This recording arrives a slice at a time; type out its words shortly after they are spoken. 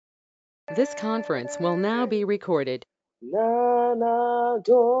This conference will now be recorded. Nana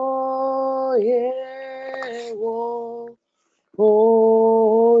doye wo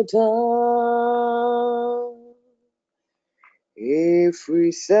oda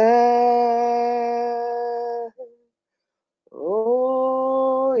every sad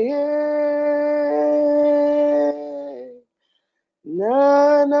oh yeah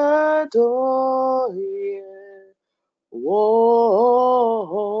Nana doye water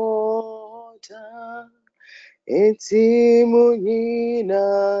etimu nyina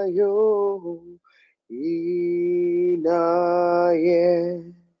yo inaye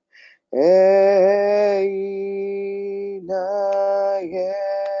inaye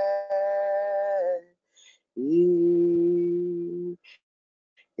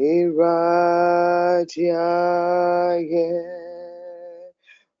iradiaye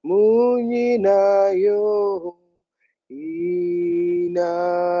munyina yo inaye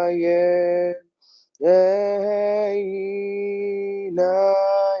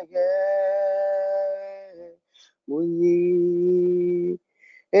inaye munyi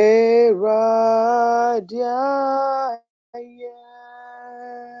eradiaye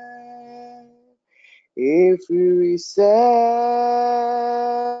if you say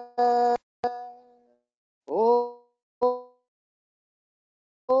oh,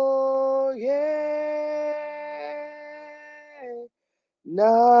 oh yeah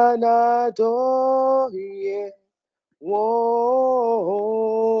na do yeah water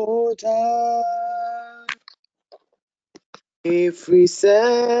if we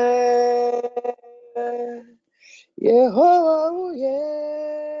say Yehovah yeah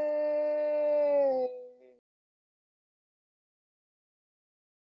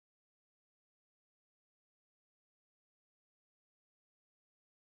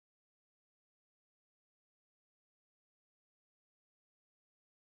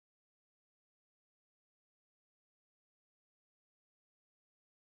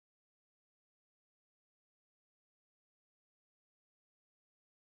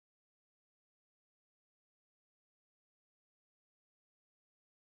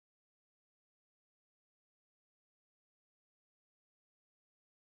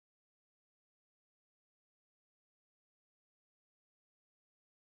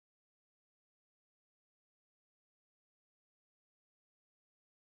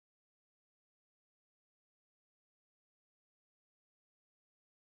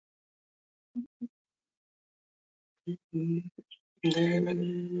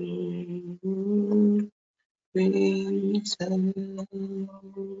Praise the Lord. Praise the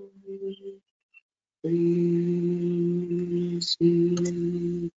Lord. Praise the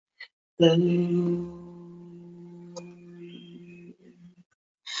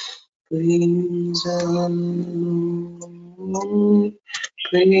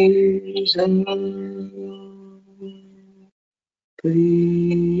Praise the Lord.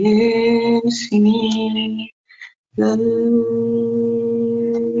 Praise the Lord.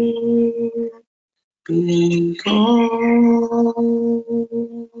 Because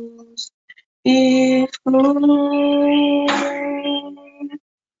if God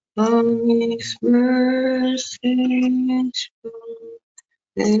of His mercy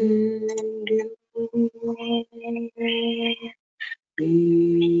endure,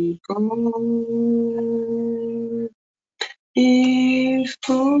 because if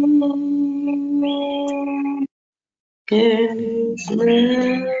God and His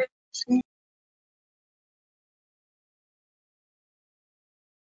mercy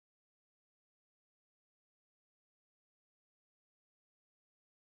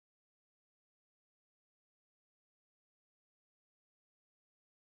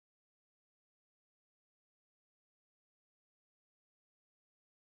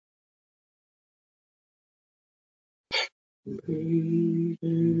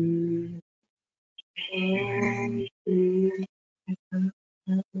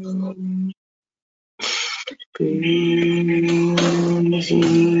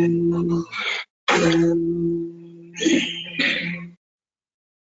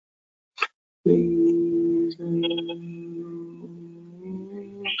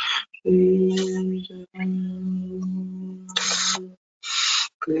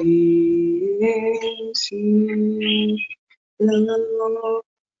Praise you, Lord,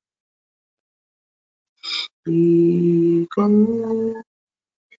 because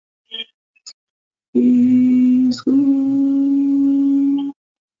He's good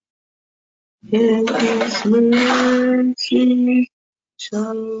and His mercy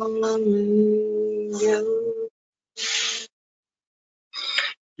shall endure.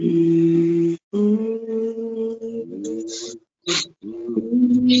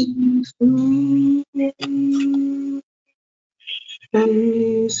 His mercy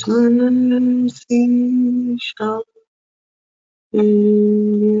shall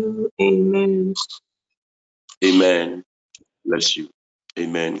you. Amen. Amen. Bless you.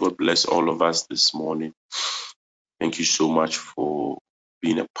 Amen. God bless all of us this morning. Thank you so much for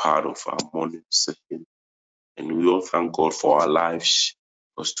being a part of our morning session. And we all thank God for our lives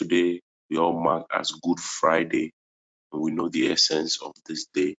because today we all mark as Good Friday. And we know the essence of this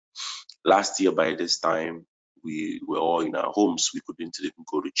day. Last year, by this time, we were all in our homes. We couldn't even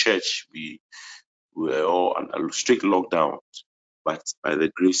go to church. We were all on a strict lockdown. But by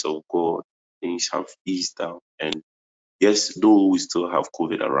the grace of God, things have eased down. And yes, though we still have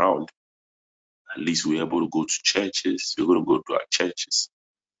COVID around, at least we're able to go to churches. We're going to go to our churches.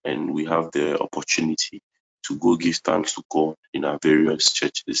 And we have the opportunity to go give thanks to God in our various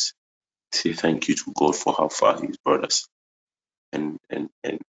churches. Say thank you to God for how far He's brought us. And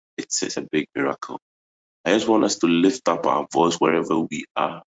it's a big miracle. I just want us to lift up our voice wherever we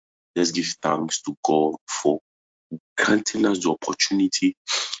are. Let's give thanks to God for granting us the opportunity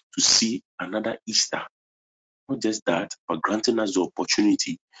to see another Easter. Not just that, but granting us the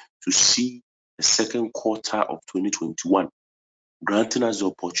opportunity to see the second quarter of 2021. Granting us the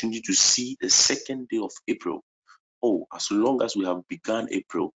opportunity to see the second day of April. Oh, as long as we have begun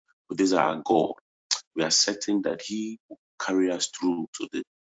April, this is our God. We are certain that He will carry us through to the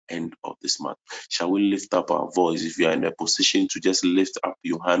end of this month. Shall we lift up our voice? If you are in a position to just lift up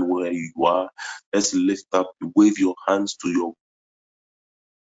your hand where you are, let's lift up, wave your hands to your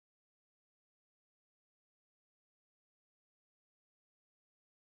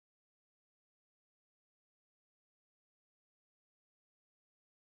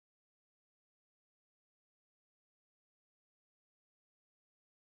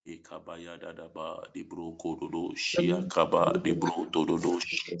Ekabayadadaba, Dibro Kododo, Shiakaba, Dibro Dododo,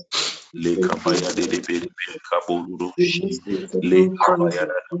 Le Kabaya de Kabodo, Le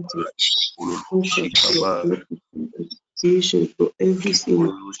Kabayadadaba, Shikaba, For every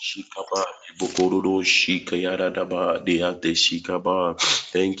single Kiboro Shikaba, Bokoro Shikayadadaba, Deate Shikaba.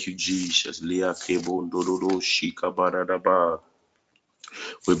 Thank you, Jesus. Lea Kebo Dododo, Shikabadadaba.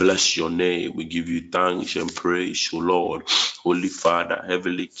 We bless your name. We give you thanks and praise, O Lord. Holy Father,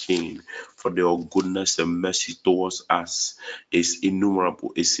 Heavenly King, for your goodness and mercy towards us is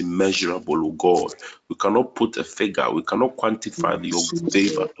innumerable, is immeasurable, O God. We cannot put a figure, we cannot quantify your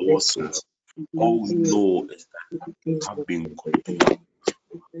favor towards us. All we know is that you have been good to us.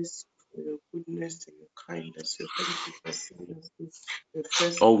 bless you for your goodness and your kindness. So thank you for seeing us through the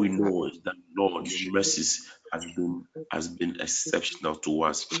first All we quarter know of is that Lord, this your year. mercies has been exceptional to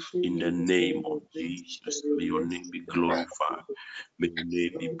us. In the We say name of your grace, Jesus, your may your name mercy, be your glorified. May your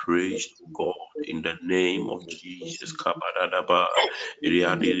name be praised, O God. In the name of Jesus. Kabadadaba,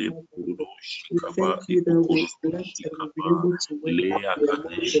 Iriadiri Bukurudo we Shikaba, thank you that we Ibukurudo slept and we've been Shikaba, able to wake up. Lea We are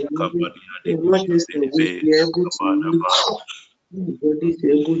among Kade the Shikaba, living. We are Diadebe not just awake, Shikebe, we are able to move. Kabadaba, Our bodies are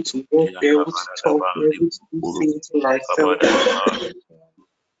able to walk, Lea we are able to talk, Kabadadaba, we are able to do Ibukurudo things for ourselves. Shikabadadaba,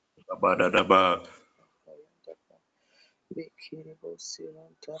 Kabadadaba.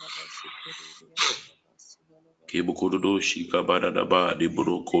 Kibukurudo shika badadaba,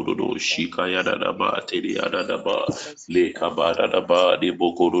 diburu kurudo shika yadadaba, tedi yadadaba, le kabadadaba,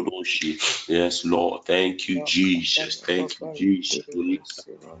 dibukurudo shi. Yes, Lord. Thank you, Jesus. Thank you, Jesus. We lift up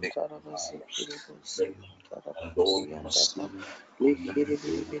our name high. Thank you, our Lord, for saving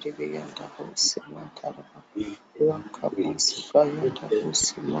another day. We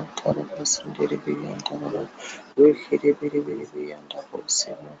praise.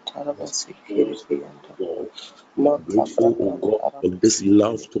 We thank you, God. We are grateful, O God, for this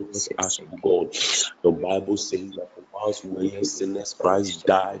love towards us, O God. The Bible says that whilst we were yet sinners, Christ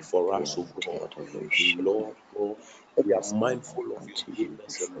died for us, O God. And Lord God, we are mindful of your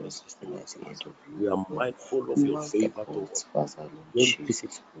goodness and mercy towards us. We are mindful of your favor towards us. We don't take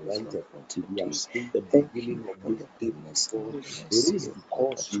it for granted. If we have seen the beginning of this day, God, it is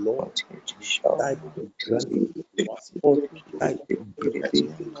because, Lord, you decided to grant it to us. You decided to give us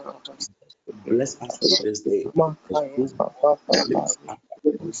favor. You bless us with this day. And so we lift up our voice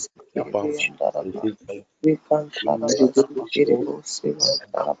and say thank you. We lift up our voice and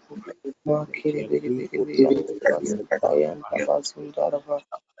our we are grateful to God for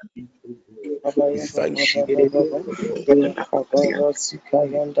we thank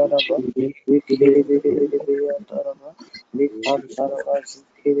you. Mikantara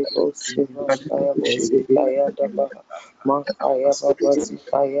Zikiri Bosivantaya Bosikaya Dabaha Makaya Baba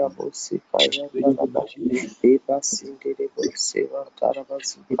Zikaya Bosikaya Daraba Eva Sindiri Bosivantara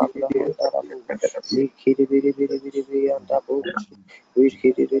Bazikabra Handarabu Mikiri Biri Biri Biri Biri Andabo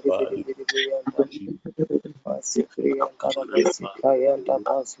Wikiri Biri Biri Biri Biri Andabo Masikriya Karabasika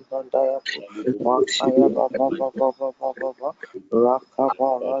Dabasivandaya Makaya Baba Baba Baba Baba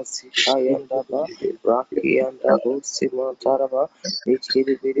Rakaba Sikaya Daba Raki and Dabu Simantaraba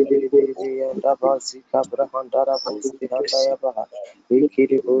Nikiri Biri Biri Biri Biri and Dabasika Brahandara Bosi Handaya Baha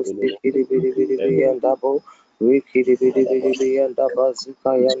Wikiri Bosi Kiri Biri Biri Biri and Dabu Wikiri Biri Biri Biri and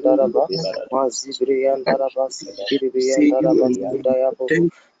Dabasika Yandaraba Mazibri and Darabasi Kiri Biri and Darabasindaya Bobo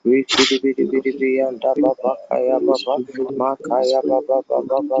Wikiri Biri Biri Biri and Dababa Kaya Baba Makaya Baba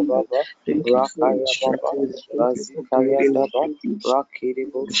Baba Baba Baba Rakaya Baba Razikaya Daba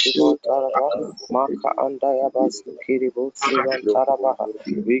Rakiribo Sivan Taraba Maka Andaya Basu Kiribo Sivan Tarabaha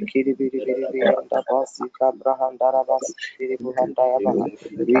Wikiri Biri Biri Biri and Dabasi Kabrahandarabas Kiribo Handaya Baha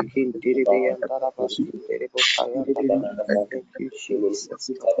Wikin Diribi and Darabasi Kiribo Kaya Daba. Thank you,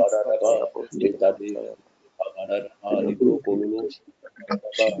 Jesus. Mandaya Bosi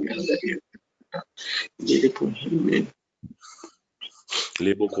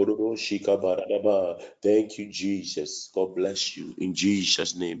Thank you, Jesus. God bless you. In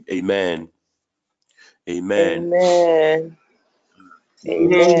Jesus' name. Amen. Amen. Amen.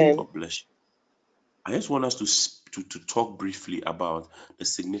 Amen. God bless you. I just want us to talk briefly about the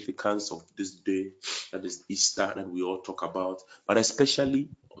significance of this day, that is Easter, that we all talk about, but especially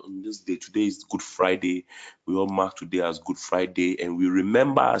on this day. Today is Good Friday. We all mark today as Good Friday, and we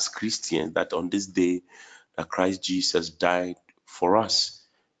remember as Christians that on this day that Christ Jesus died for us.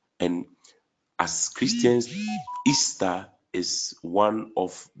 And as Christians, Easter is one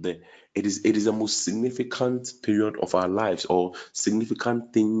of it is the most significant period of our lives, or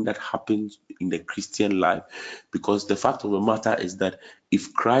significant thing that happens in the Christian life, because the fact of the matter is that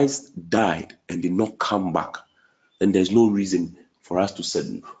if Christ died and did not come back, then there's no reason for us to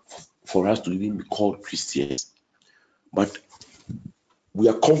even be called Christians. But we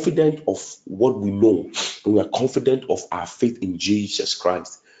are confident of what we know, and we are confident of our faith in Jesus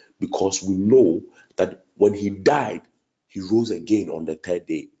Christ, because we know that when he died, he rose again on the third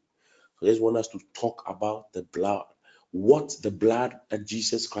day. So I just want us to talk about the blood. What the blood that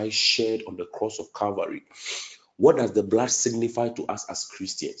Jesus Christ shed on the cross of Calvary, what does the blood signify to us as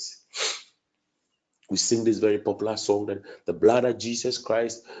Christians? We sing this very popular song that the blood that Jesus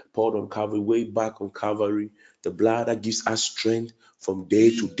Christ poured on Calvary, way back on Calvary, the blood that gives us strength from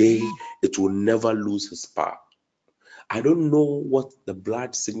day to day, it will never lose its power. I don't know what the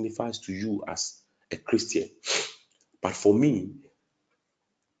blood signifies to you as a Christian, but for me,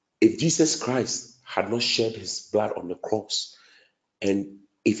 if Jesus Christ had not shed his blood on the cross, and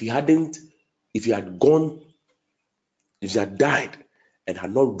if he had died and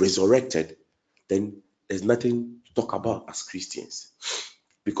had not resurrected, then there's nothing to talk about as Christians.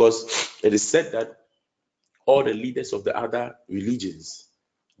 Because it is said that all the leaders of the other religions,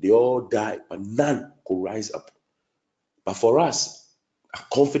 they all died, but none could rise up. But for us, our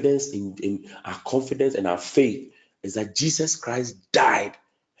confidence and our faith is that Jesus Christ died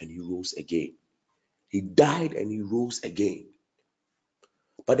and he rose again. He died and he rose again.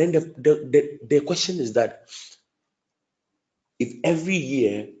 But then the question is that if every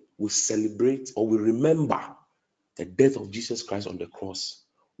year we celebrate or we remember the death of Jesus Christ on the cross,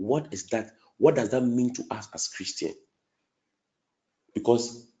 what is that? What does that mean to us as Christians?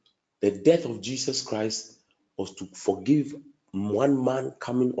 Because the death of Jesus Christ was to forgive one man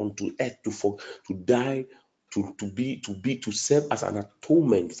coming onto earth to die, to serve as an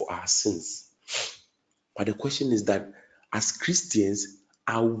atonement for our sins. But the question is that as Christians,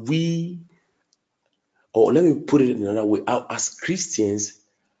 are we, or let me put it in another way, as Christians,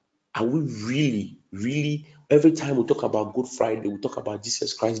 are we really, every time we talk about Good Friday, we talk about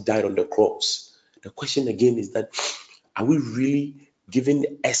Jesus Christ died on the cross. The question again is that, are we really giving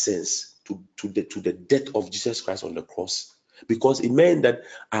the essence to the death of Jesus Christ on the cross? Because it meant that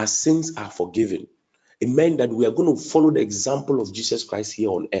our sins are forgiven. It meant that we are going to follow the example of Jesus Christ here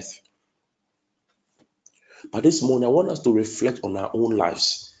on earth. But this morning, I want us to reflect on our own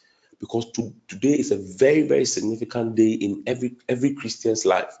lives, because today is a very, very significant day in every Christian's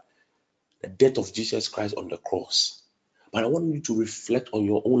life, the death of Jesus Christ on the cross. But I want you to reflect on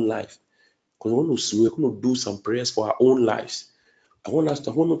your own life, because we're going to do some prayers for our own lives. I want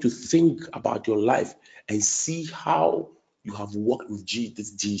you to think about your life and see how you have walked with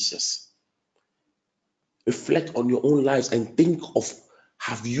Jesus. Reflect on your own lives and think of,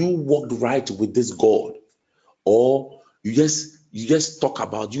 have you walked right with this God? Or You just talk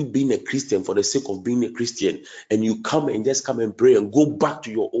about you being a Christian for the sake of being a Christian, and you come and pray and go back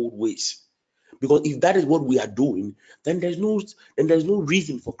to your old ways. Because if that is what we are doing, then there's no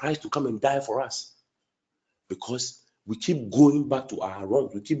reason for Christ to come and die for us. Because we keep going back to our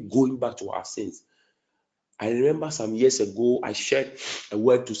wrongs, we keep going back to our sins. I remember some years ago, I shared a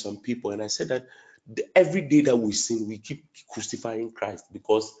word to some people, and I said that every day that we sin, we keep crucifying Christ,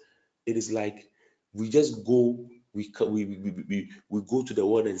 because it is like we just go, we go to the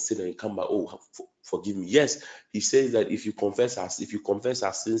word and sin and come back. Oh, forgive me. Yes, he says that if you confess our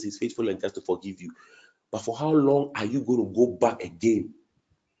sins, he's faithful and just to forgive you. But for how long are you going to go back again?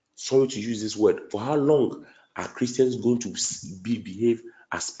 Sorry to use this word. For how long are Christians going to behave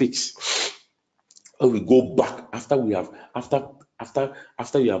as pigs? When we go back after we have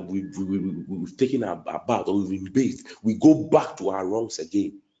we've taken our bath or we've been bathed, we go back to our wrongs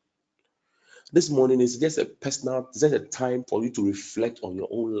again. This morning is just a time for you to reflect on your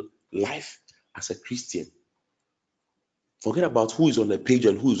own life as a Christian. Forget about who is on the page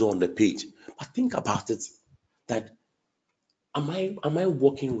and who is on the page, but think about it. That am I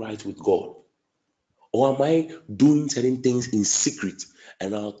walking right with God? Or am I doing certain things in secret,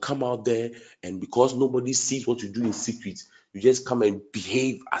 and I'll come out there, and because nobody sees what you do in secret, you just come and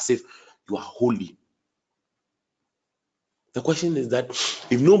behave as if you are holy? The question is that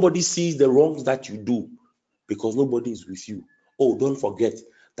if nobody sees the wrongs that you do because nobody is with you, oh, don't forget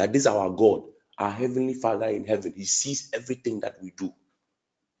that this is our God, our Heavenly Father in heaven. He sees everything that we do.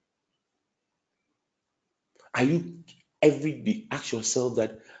 Are you every day, ask yourself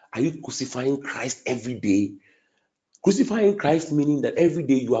that, are you crucifying Christ every day? Crucifying Christ meaning that every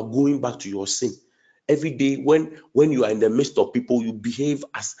day you are going back to your sin. Every day when you are in the midst of people, you behave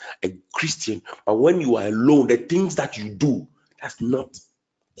as a Christian. But when you are alone, the things that you do does not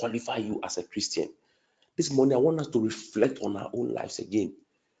qualify you as a Christian. This morning, I want us to reflect on our own lives again.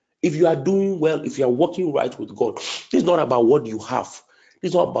 If you are doing well, if you are working right with God, this is not about what you have. This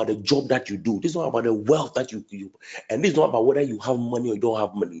is not about the job that you do. This is not about the wealth that you and this is not about whether you have money or you don't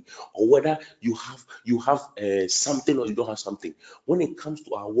have money, or whether you have something or you don't have something. When it comes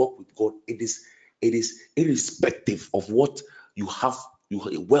to our work with God, it is irrespective of what you have,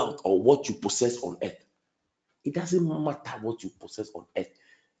 wealth or what you possess on earth. It doesn't matter what you possess on earth.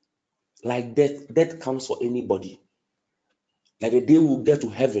 Like death comes for anybody. Like the day we get to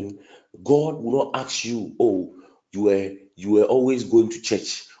heaven, God will not ask you, oh, you were always going to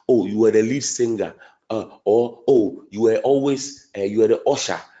church. Oh, you were the lead singer. Or oh, you were the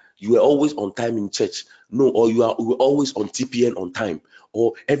usher. You were always on time in church. No, or you were always on TPN on time.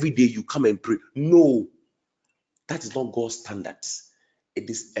 Or every day you come and pray. No, that is not God's standards. It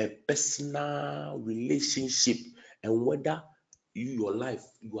is a personal relationship, and whether your life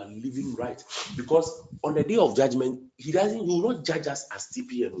you are living right. Because on the day of judgment, he will not judge us as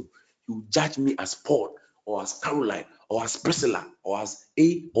TPN. He will judge me as Paul, or as Caroline, or as Priscilla, or as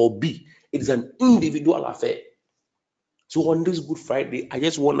A or B. It is an individual affair. So on this Good Friday, I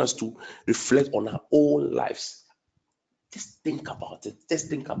just want us to reflect on our own lives. Just think about it. Just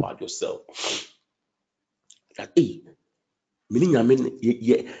think about yourself. That meaning,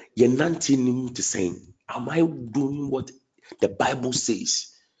 you're not to saying, am I doing what the Bible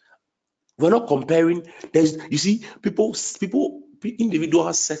says? We're not comparing. You see,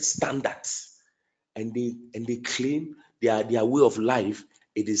 individuals set standards, and they claim their way of life.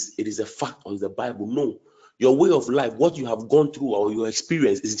 It is a fact of the Bible. No, your way of life, what you have gone through or your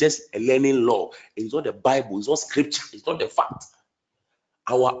experience, is just a learning law. It's not the Bible. It's not scripture. It's not the fact.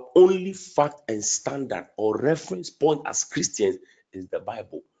 Our only fact and standard or reference point as Christians is the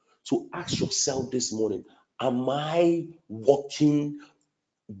Bible. So ask yourself this morning, am I walking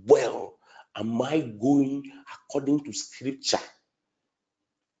well? Am I going according to scripture?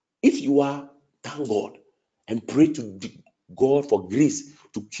 If you are, thank God and pray to God for grace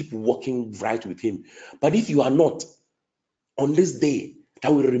to keep walking right with Him. But if you are not, on this day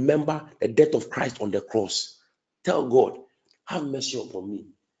that we remember the death of Christ on the cross, tell God, have mercy upon me.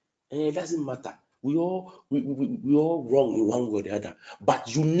 And it doesn't matter. We all wrong in one way or the other.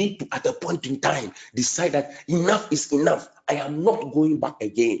 But you need to, at a point in time, decide that enough is enough. I am not going back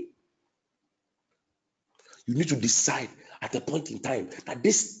again. You need to decide at a point in time that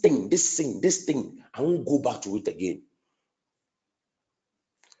this thing, I won't go back to it again.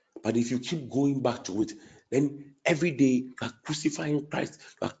 But if you keep going back to it, then every day you are crucifying Christ,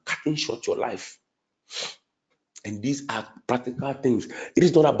 you are cutting short your life. And these are practical things. It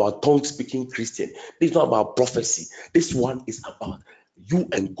is not about tongue speaking Christian. It is not about prophecy. This one is about you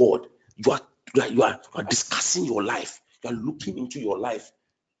and God. You are discussing your life. You are looking into your life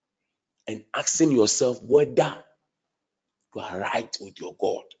and asking yourself whether You are right with your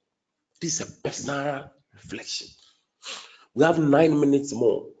God. This is a personal reflection. We have 9 minutes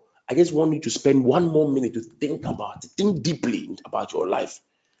more. I just want you to spend 1 more minute to think about it. Think deeply about your life.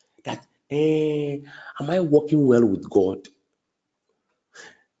 That, am I walking well with God?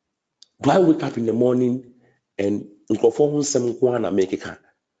 Do I wake up in the morning and you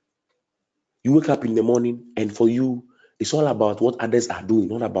wake up in the morning and for you, it's all about what others are doing,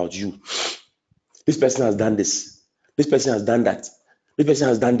 not about you. This person has done this. This person has done that. This person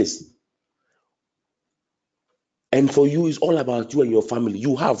has done this. And for you, it's all about you and your family.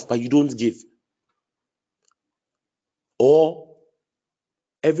 You have, but you don't give. Or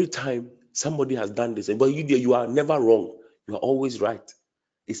every time somebody has done this, but you are never wrong. You are always right.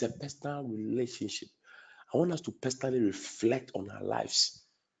 It's a personal relationship. I want us to personally reflect on our lives,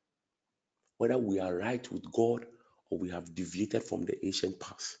 whether we are right with God or we have deviated from the ancient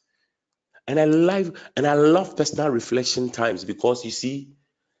path. And I love personal reflection times because you see,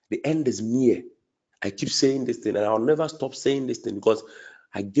 the end is near. I keep saying this thing, and I'll never stop saying this thing because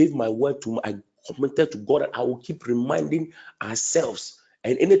I gave my word I committed to God that I will keep reminding ourselves.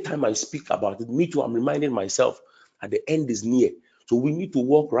 And anytime I speak about it, me too, I'm reminding myself that the end is near. So we need to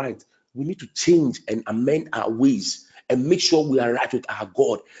walk right. We need to change and amend our ways and make sure we are right with our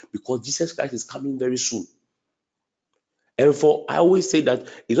God because Jesus Christ is coming very soon. And I always say that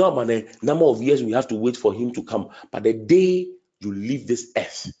it's not about the number of years we have to wait for him to come, but the day you leave this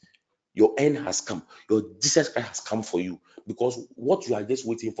earth, your end has come. Your Jesus Christ has come for you because what you are just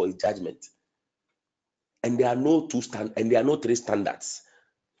waiting for is judgment. And there are no three standards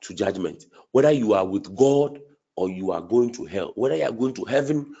to judgment. Whether you are with God or you are going to hell, whether you are going to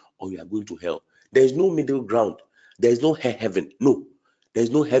heaven or you are going to hell, there is no middle ground. There is no heaven. No, there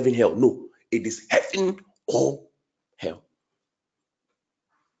is no heaven, hell. No, it is heaven or hell.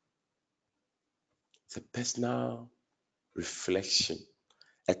 It's a personal reflection,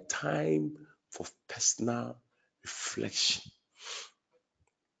 a time for personal reflection.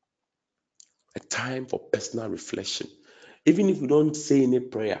 A time for personal reflection. Even if we don't say any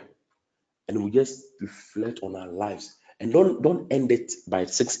prayer and we just reflect on our lives, and don't end it by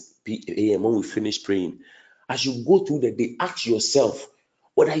 6 p.m. when we finish praying. As you go through the day, ask yourself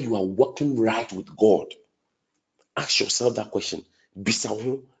whether you are walking right with God. Ask yourself that question.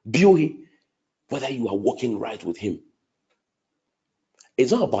 Whether you are walking right with him.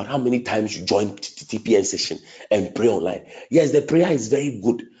 It's not about how many times you join TPN session and pray online. Yes, the prayer is very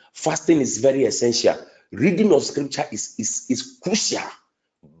good. Fasting is very essential. Reading of scripture is crucial.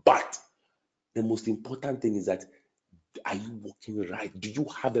 But the most important thing is that, are you walking right? Do you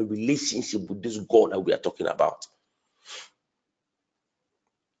have a relationship with this God that we are talking about?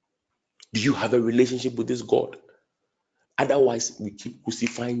 Do you have a relationship with this God? Otherwise, we keep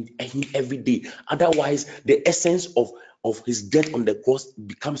crucifying him every day. Otherwise, the essence of his death on the cross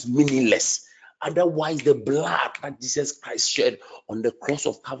becomes meaningless. Otherwise, the blood that Jesus Christ shed on the cross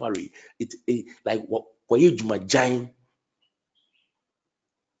of Calvary, like what giant.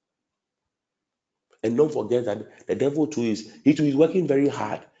 And don't forget that the devil too is working very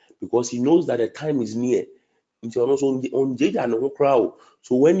hard because he knows that the time is near. So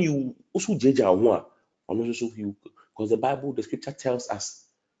when you also because the Bible, the scripture tells us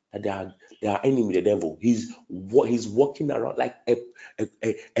that they are enemy, the devil. He's walking around like a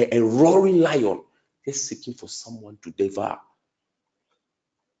roaring lion, just seeking for someone to devour.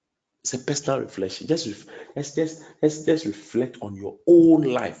 It's a personal reflection. Let's just reflect on your own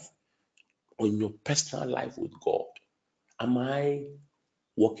life, on your personal life with God. Am I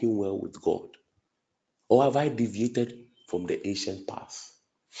walking well with God? Or have I deviated from the ancient path?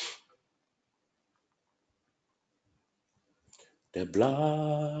 The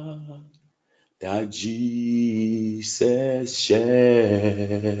blood that Jesus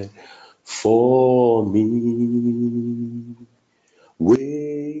shed for me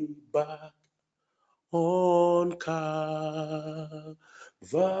way back on Calvary.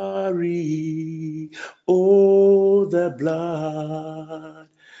 Oh, the blood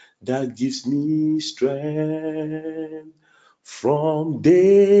that gives me strength from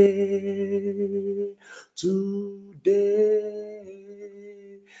day to day.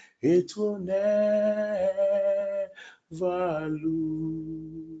 It will never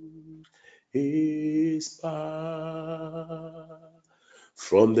lose its power.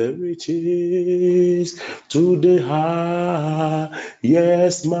 From the riches to the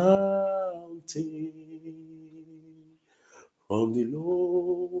highest mountain, from the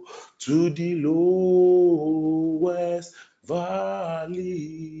low to the lowest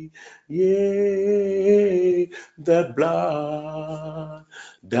valley, yea, the blood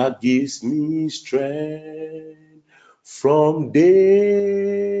that gives me strength from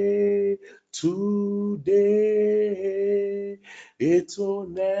day to day. It will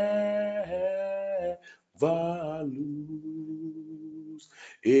never lose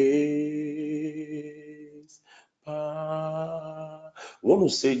its power. I want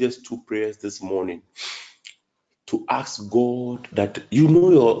to say just two prayers this morning to ask God that you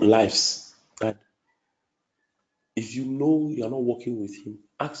know your lives, that if you know you are not walking with Him,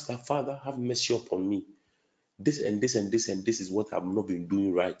 ask that, Father, have mercy upon me. This and this and this and this is what I've not been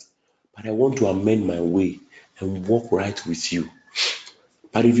doing right, but I want to amend my way and walk right with you.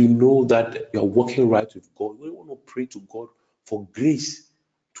 But if you know that you're walking right with God, we want to pray to God for grace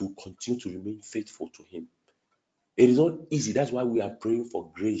to continue to remain faithful to Him. It is not easy. That's why we are praying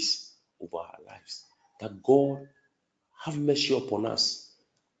for grace over our lives. That God have mercy upon us.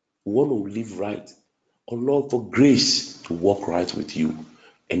 We want to live right. Oh Lord, for grace to walk right with you.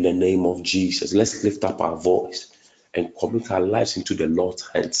 In the name of Jesus, let's lift up our voice and commit our lives into the Lord's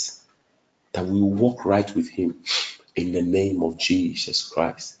hands, that we walk right with Him in the name of Jesus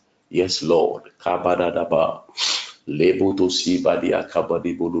Christ. Yes, Lord. Kabadadaba. Lebotosi badia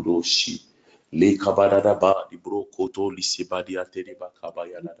kabadi boludoshi. Le kabadadaba di brokoto lisibadia tediba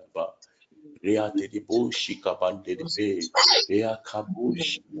kabayadadaba. Rea tedibo shikabande de be. Rea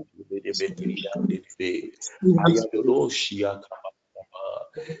kabushi de betia de be. Ayadodoshi akabadaba.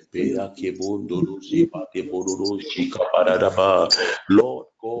 Bea kebondo luziba de boludoshi kabadadaba. Lord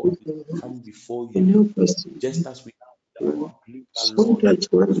God, we come before you just as we are. Please, Lord, that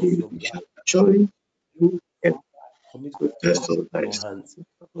when because of we your blood, shall join you and commit with my us life all in that your is hands.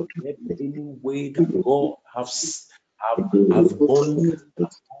 about Let any way to that God be have able gone,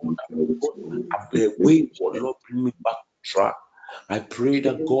 to a way will not bring me back to track. I pray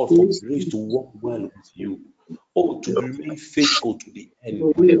that God for grace to walk well with you. Oh, to remain faithful to the end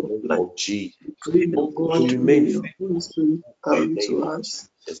your in way the of name life. of Jesus. Pray Oh, that to God remain may your faithful Holy Spirit in come the name to of us.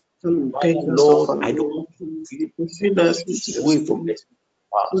 Jesus. Come and Father, take us off Lord, our I don't way. want to Feed us with your sway from spirit. the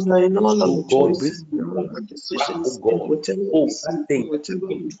So past. that in all So our God, bring choices, me in all back our to track, decisions, oh in God. whatever we Oh, see, that in thing whatever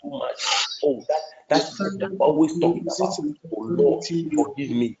is we too much. Oh, the that standard I'm that always we talking exist about. in Oh Lord, conformity with forgive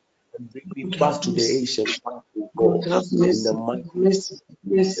you. me and bring me God back have to the mercy. ancient path, oh God God. have In the mercy. mighty Have name mercy. of Have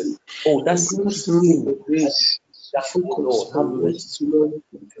mercy. Jesus. Oh, that And silly grant me thing the that grace is to done, oh focus Lord, have on what mercy is Lord,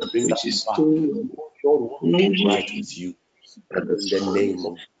 and bring which us is back. doing Oh Lord, we want to walk maybe right with you. at In the name this.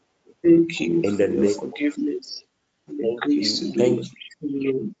 of Thank you in for the your name. forgiveness and the Thank grace you. to do Thank it. you.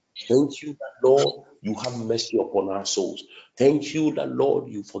 Amen. Thank you that, Lord, you have mercy upon our souls. Thank you that, Lord,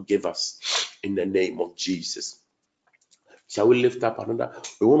 you forgive us in the name of Jesus. Shall we lift up another?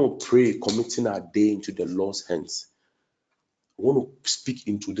 We want to pray, committing our day into the Lord's hands. We want to speak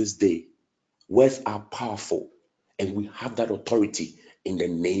into this day. Words are powerful, and we have that authority in the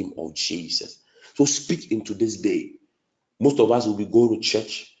name of Jesus. So speak into this day. Most of us will be going to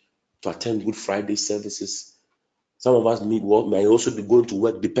church to attend Good Friday services. Some of us may also be going to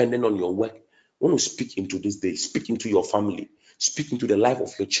work, depending on your work. I want to speak into this day, speak into your family, speak into the life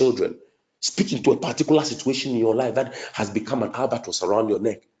of your children, speak into a particular situation in your life that has become an albatross around your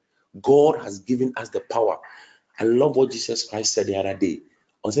neck. God has given us the power. I love what Jesus Christ said the other day.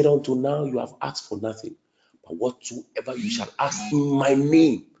 I said, until now you have asked for nothing, but whatsoever you shall ask in my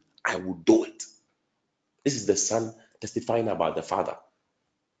name, I will do it. This is the Son testifying about the Father.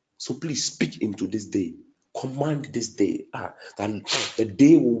 So please speak into this day. Command this day that the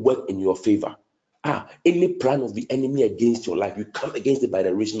day will work in your favor. Any plan of the enemy against your life, you come against it by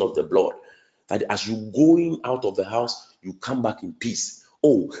the reason of the blood. That as you going out of the house, you come back in peace.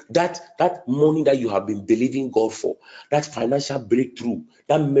 Oh, that money that you have been believing God for, that financial breakthrough,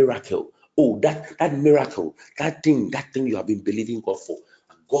 that miracle. Oh, that miracle, that thing you have been believing God for.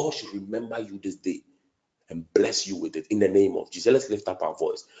 God should remember you this day and bless you with it in the name of Jesus. Let's lift up our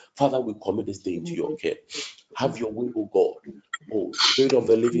voice. Father, we commit this day into your care. Have your way, oh God. Oh, Spirit of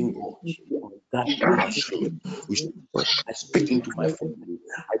the living God, guide our spirit. I speak into my family.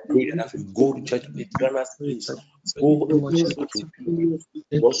 I pray that as we go to church, please grant us grace. Go to church with you.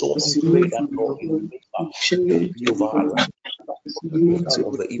 We also want to pray that Lord, you will make us be of our life. The son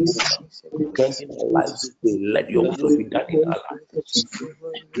of the evil one. Strengthen our lives this day. Let your will be done in our lives.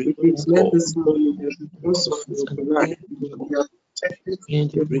 Bring, oh Let God, this morning be because of your blood, we are protected from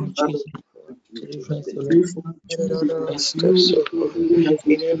the bring blood of change. pray for children as you really have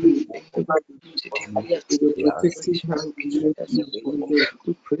been able to the protective hand from the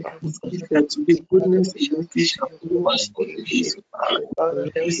that the goodness and mercy shall follow us all the days of our life.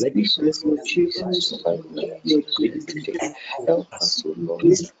 We Let speak as your children, your goodness, help us, O Lord,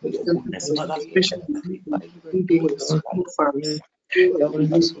 your goodness, Father, especially in the school farms. Help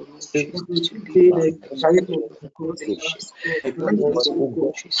us, O Lord Jesus, to live our lives I revelation. pray Help for us, Mama, O oh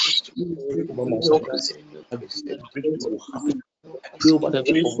Lord God, Jesus, to pray for Mama walk Stephanie. in your I pray precepts. breakthrough will happen. Help Pray us, over Lord the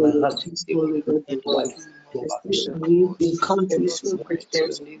life of my Jesus, husband, to be able my to wife, do Lord, more I of pray. your will. Help This us, Lord, to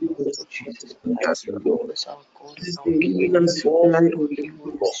live, O Lord Jesus Christ. Lord, As our God and our King. God, Thank you,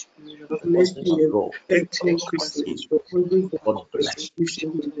 Holy Lord, Spirit of help the us, living my God. God. Take Name. control, God take bless you.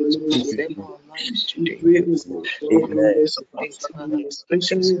 control, Thank you, preserve Jesus. our lives today. His name. Amen. Things, Father,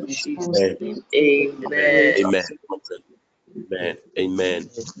 in Jesus' Amen. name. Amen. Amen. Amen. Amen. Amen.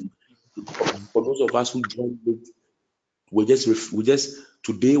 For those of us who joined late, we just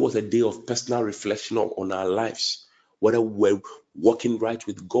today was a day of personal reflection on our lives, whether we're walking right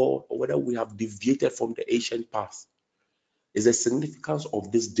with God or whether we have deviated from the ancient path. It's the significance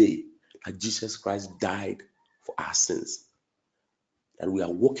of this day that Jesus Christ died for our sins, that we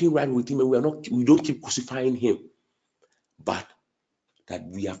are walking right with Him, and we don't keep crucifying Him, but that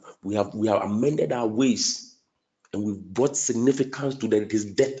we have amended our ways, and we've brought significance to His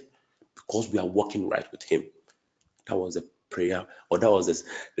death because we are walking right with Him. That was a prayer, or that was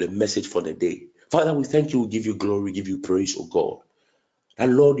the message for the day. Father, we thank you, we give you glory, give you praise, oh God.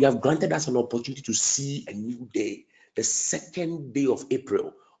 And Lord, you have granted us an opportunity to see a new day, the second day of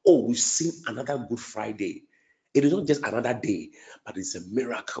April. Oh, we've seen another Good Friday. It is not just another day, but it's a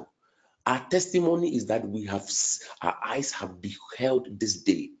miracle. Our testimony is that our eyes have beheld this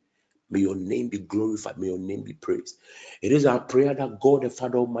day. May your name be glorified. May your name be praised. It is our prayer that God, the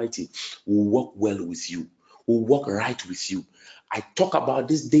Father Almighty, will walk well with you, will walk right with you. I talk about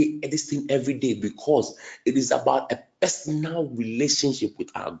this thing every day because it is about a personal relationship with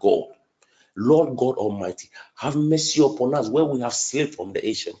our God. Lord God Almighty, have mercy upon us where we have slipped from the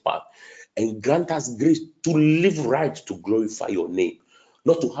ancient path, and grant us grace to live right, to glorify your name.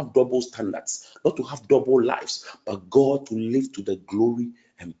 Not to have double standards, not to have double lives, but God, to live to the glory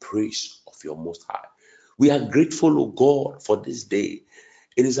and praise of your Most High. We are grateful, O God, for this day.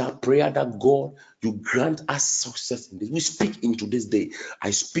 It is our prayer that God, you grant us success in this. We speak into this day.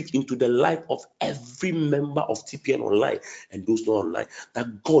 I speak into the life of every member of TPN Online and those not online.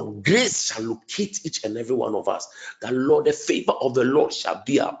 That God, grace shall locate each and every one of us. That Lord, the favor of the Lord shall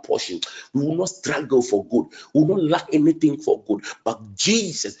be our portion. We will not struggle for good. We will not lack anything for good. But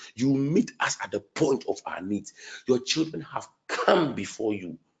Jesus, you meet us at the point of our needs. Your children have come before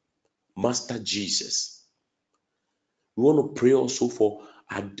you, Master Jesus. We want to pray also for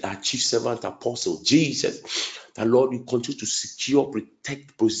our chief servant apostle Jesus, that Lord, you continue to secure,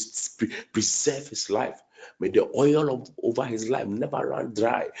 protect, preserve his life. May the oil over his life never run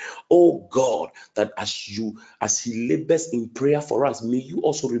dry. Oh God, that as he labors in prayer for us, may you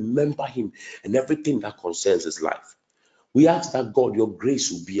also remember him and everything that concerns his life. We ask that God, your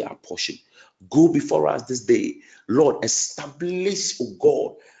grace will be our portion. Go before us this day. Lord, establish, oh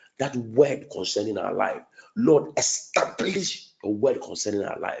God, that word concerning our life. Lord, establish your word concerning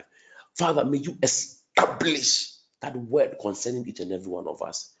our life. Father, may you establish that word concerning each and every one of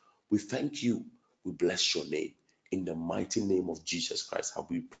us. We thank you. We bless your name. In the mighty name of Jesus Christ, have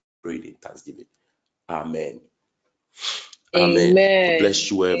we prayed in thanksgiving. Amen. Amen. God Amen.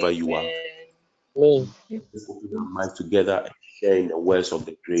 bless you wherever you are. Amen. Let's open our minds together and share in the words of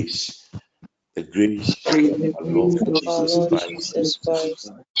the grace. The grace of our Lord Of our Jesus Lord Christ, Jesus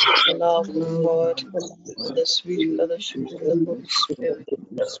Christ, the love of God, and the sweet fellowship of the Holy Spirit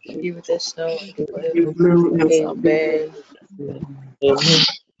be with us now and forever. Amen. Amen.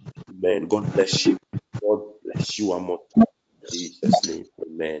 Amen. God bless you. God bless you one more time. In Jesus' name.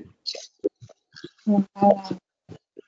 Amen.